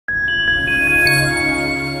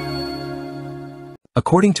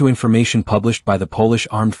According to information published by the Polish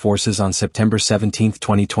Armed Forces on September 17,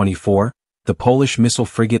 2024, the Polish missile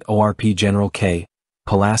frigate ORP Gen K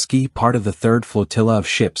Pulaski, part of the 3rd Flotilla of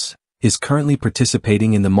Ships, is currently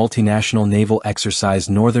participating in the multinational naval exercise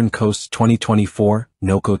Northern Coast 2024,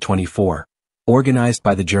 NOCO 24, organized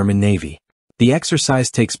by the German Navy. The exercise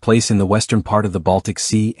takes place in the western part of the Baltic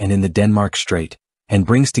Sea and in the Denmark Strait, and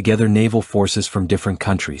brings together naval forces from different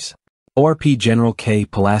countries. ORP Gen K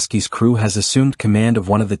Pulaski's crew has assumed command of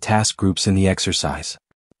one of the task groups in the exercise.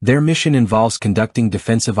 Their mission involves conducting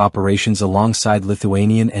defensive operations alongside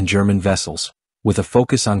Lithuanian and German vessels, with a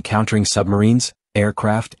focus on countering submarines,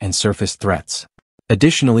 aircraft, and surface threats.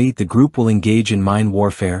 Additionally, the group will engage in mine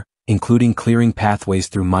warfare, including clearing pathways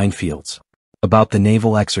through minefields. About the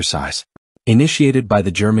naval exercise. Initiated by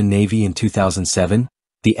the German Navy in 2007,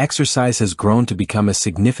 the exercise has grown to become a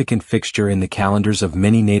significant fixture in the calendars of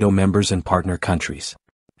many NATO members and partner countries.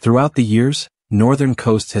 Throughout the years, Northern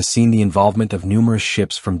Coast has seen the involvement of numerous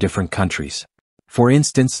ships from different countries. For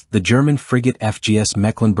instance, the German frigate FGS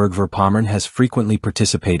Mecklenburg-Vorpommern has frequently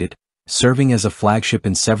participated, serving as a flagship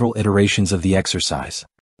in several iterations of the exercise.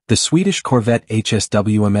 The Swedish corvette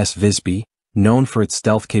HSWMS Visby, known for its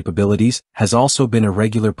stealth capabilities, has also been a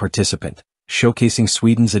regular participant, showcasing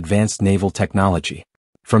Sweden's advanced naval technology.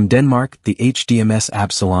 From Denmark, the HDMS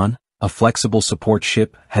Absalon, a flexible support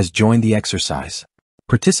ship, has joined the exercise.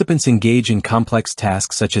 Participants engage in complex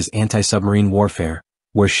tasks such as anti-submarine warfare,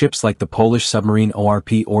 where ships like the Polish submarine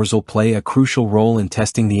ORP Orzel play a crucial role in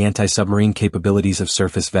testing the anti-submarine capabilities of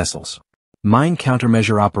surface vessels. Mine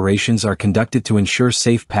countermeasure operations are conducted to ensure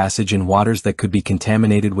safe passage in waters that could be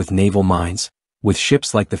contaminated with naval mines, with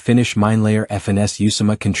ships like the Finnish minelayer FNS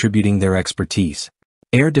Usama contributing their expertise.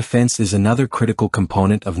 Air defense is another critical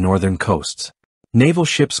component of Northern Coasts. Naval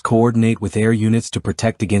ships coordinate with air units to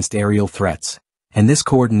protect against aerial threats, and this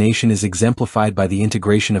coordination is exemplified by the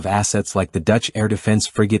integration of assets like the Dutch air defense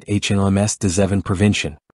frigate HNLMS de Zeven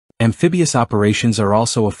Prevention. Amphibious operations are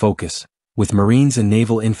also a focus, with Marines and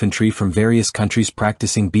naval infantry from various countries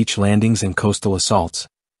practicing beach landings and coastal assaults,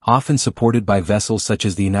 often supported by vessels such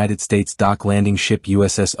as the United States dock landing ship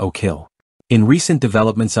USS Oak Hill. In recent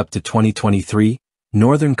developments up to 2023,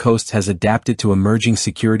 Northern Coast has adapted to emerging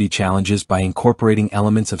security challenges by incorporating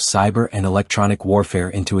elements of cyber and electronic warfare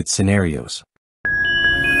into its scenarios.